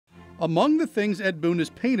Among the things Ed Boone has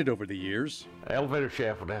painted over the years, Elevator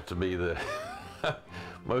shaft would have to be the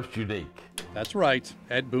most unique. That's right,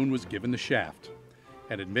 Ed Boone was given the shaft.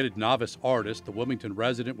 An admitted novice artist, the Wilmington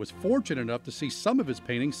resident was fortunate enough to see some of his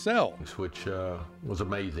paintings sell. Which was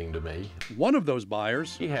amazing to me. One of those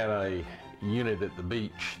buyers, He had a unit at the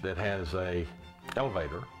beach that has a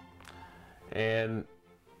elevator, and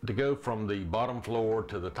to go from the bottom floor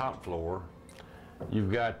to the top floor,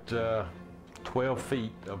 you've got 12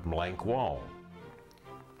 feet of blank wall,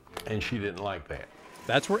 and she didn't like that.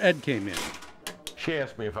 That's where Ed came in. She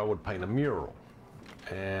asked me if I would paint a mural,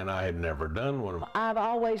 and I had never done one. I've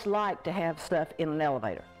always liked to have stuff in an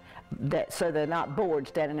elevator, so they're not boards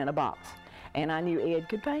standing in a box, and I knew Ed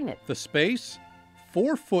could paint it. The space,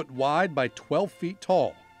 4 foot wide by 12 feet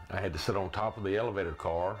tall. I had to sit on top of the elevator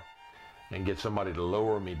car and get somebody to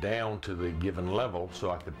lower me down to the given level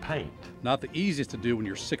so I could paint. Not the easiest to do when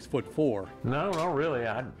you're 6'4". No, really.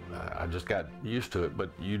 I just got used to it. But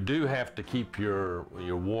you do have to keep your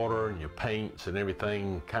water and your paints and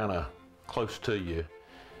everything kind of close to you.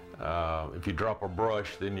 If you drop a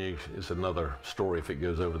brush, then it's another story if it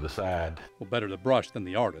goes over the side. Well, better the brush than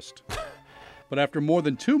the artist. But after more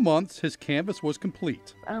than 2 months, his canvas was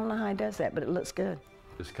complete. I don't know how he does that, but it looks good.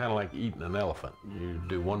 It's kind of like eating an elephant. You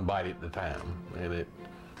do one bite at a time, and it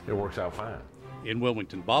works out fine. In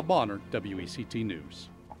Wilmington, Bob Bonner, WECT News.